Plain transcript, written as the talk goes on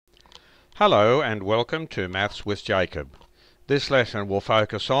Hello and welcome to Maths with Jacob. This lesson will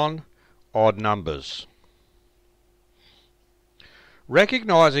focus on odd numbers.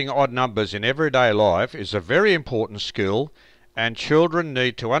 Recognising odd numbers in everyday life is a very important skill, and children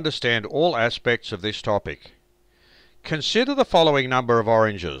need to understand all aspects of this topic. Consider the following number of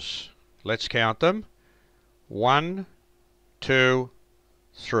oranges. Let's count them. 1, 2,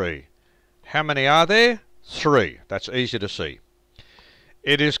 3. How many are there? 3. That's easy to see.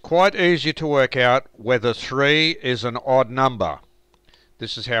 It is quite easy to work out whether 3 is an odd number.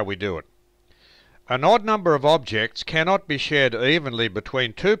 This is how we do it. An odd number of objects cannot be shared evenly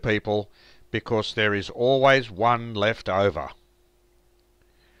between two people because there is always one left over.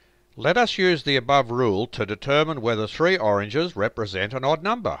 Let us use the above rule to determine whether 3 oranges represent an odd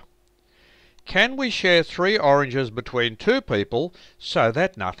number. Can we share 3 oranges between two people so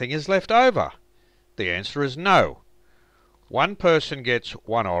that nothing is left over? The answer is no. One person gets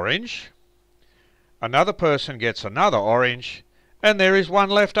 1 orange, another person gets another orange, and there is 1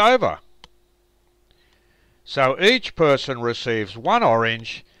 left over. So each person receives 1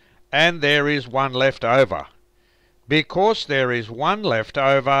 orange and there is 1 left over. Because there is 1 left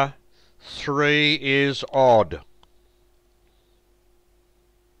over, 3 is odd.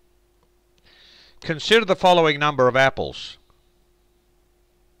 Consider the following number of apples.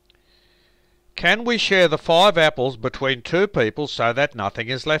 Can we share the 5 apples between two people so that nothing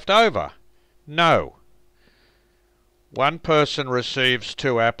is left over? No. One person receives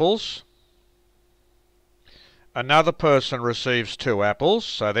 2 apples. Another person receives 2 apples,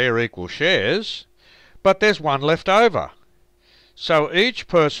 so they're equal shares, but there's 1 left over. So each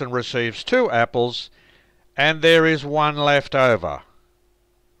person receives 2 apples and there is 1 left over.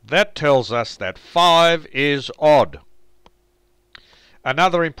 That tells us that 5 is odd.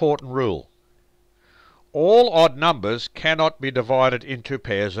 Another important rule. All odd numbers cannot be divided into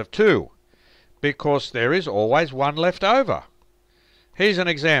pairs of 2 because there is always 1 left over. Here's an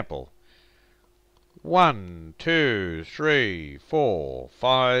example. 1, 2, 3, 4,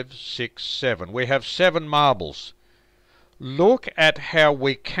 5, 6, 7. We have 7 marbles. Look at how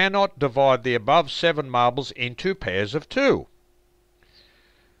we cannot divide the above 7 marbles into pairs of 2.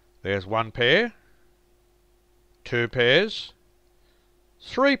 There's 1 pair, 2 pairs,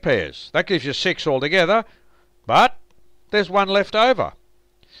 3 pairs. That gives you 6 altogether, but there's 1 left over.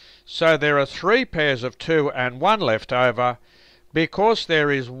 So there are 3 pairs of 2 and 1 left over. Because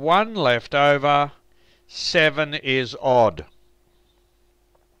there is 1 left over, 7 is odd.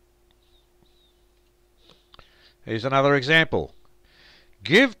 Here's another example.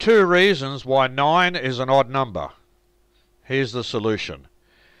 Give 2 reasons why 9 is an odd number. Here's the solution.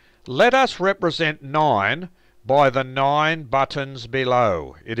 Let us represent 9 by the 9 buttons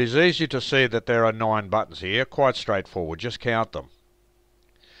below. It is easy to see that there are 9 buttons here, quite straightforward, just count them.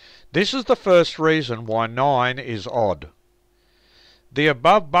 This is the first reason why 9 is odd. The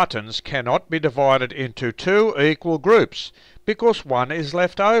above buttons cannot be divided into 2 equal groups because 1 is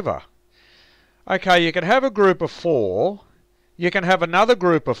left over. Okay, you can have a group of 4, you can have another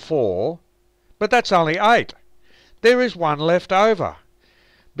group of 4, but that's only 8. There is 1 left over.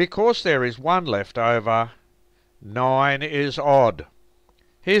 Because there is 1 left over, 9 is odd.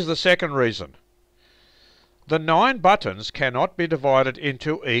 Here's the second reason. The 9 buttons cannot be divided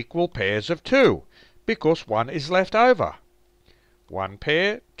into equal pairs of 2 because 1 is left over. 1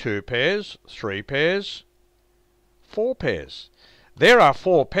 pair, 2 pairs, 3 pairs, 4 pairs. There are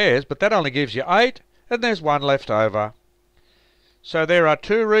 4 pairs, but that only gives you 8, and there's 1 left over. So there are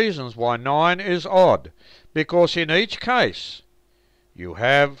 2 reasons why 9 is odd, because in each case you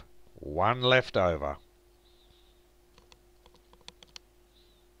have 1 left over.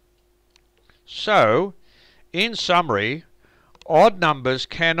 So, in summary, odd numbers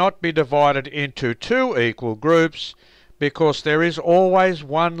cannot be divided into 2 equal groups because there is always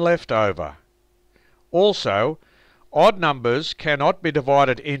 1 left over. Also, odd numbers cannot be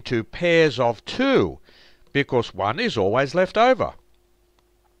divided into pairs of 2 because 1 is always left over.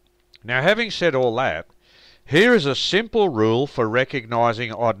 Now, having said all that, here is a simple rule for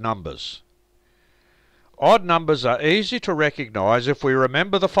recognizing odd numbers. Odd numbers are easy to recognize if we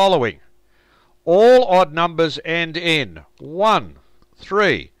remember the following. All odd numbers end in 1,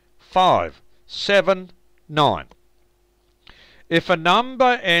 3, 5, 7, 9. If a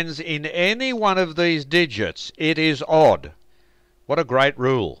number ends in any one of these digits, it is odd. What a great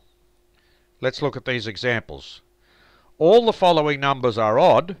rule. Let's look at these examples. All the following numbers are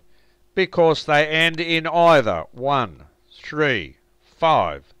odd because they end in either 1, 3,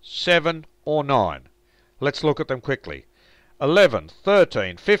 5, 7 or 9. Let's look at them quickly. 11,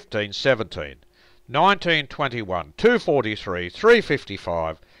 13, 15, 17, 19, 21, 243,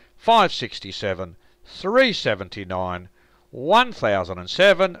 355, 567, 379,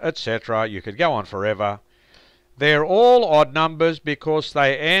 1007, etc. You could go on forever. They're all odd numbers because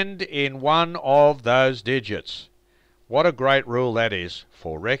they end in one of those digits. What a great rule that is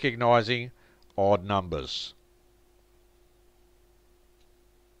for recognising odd numbers.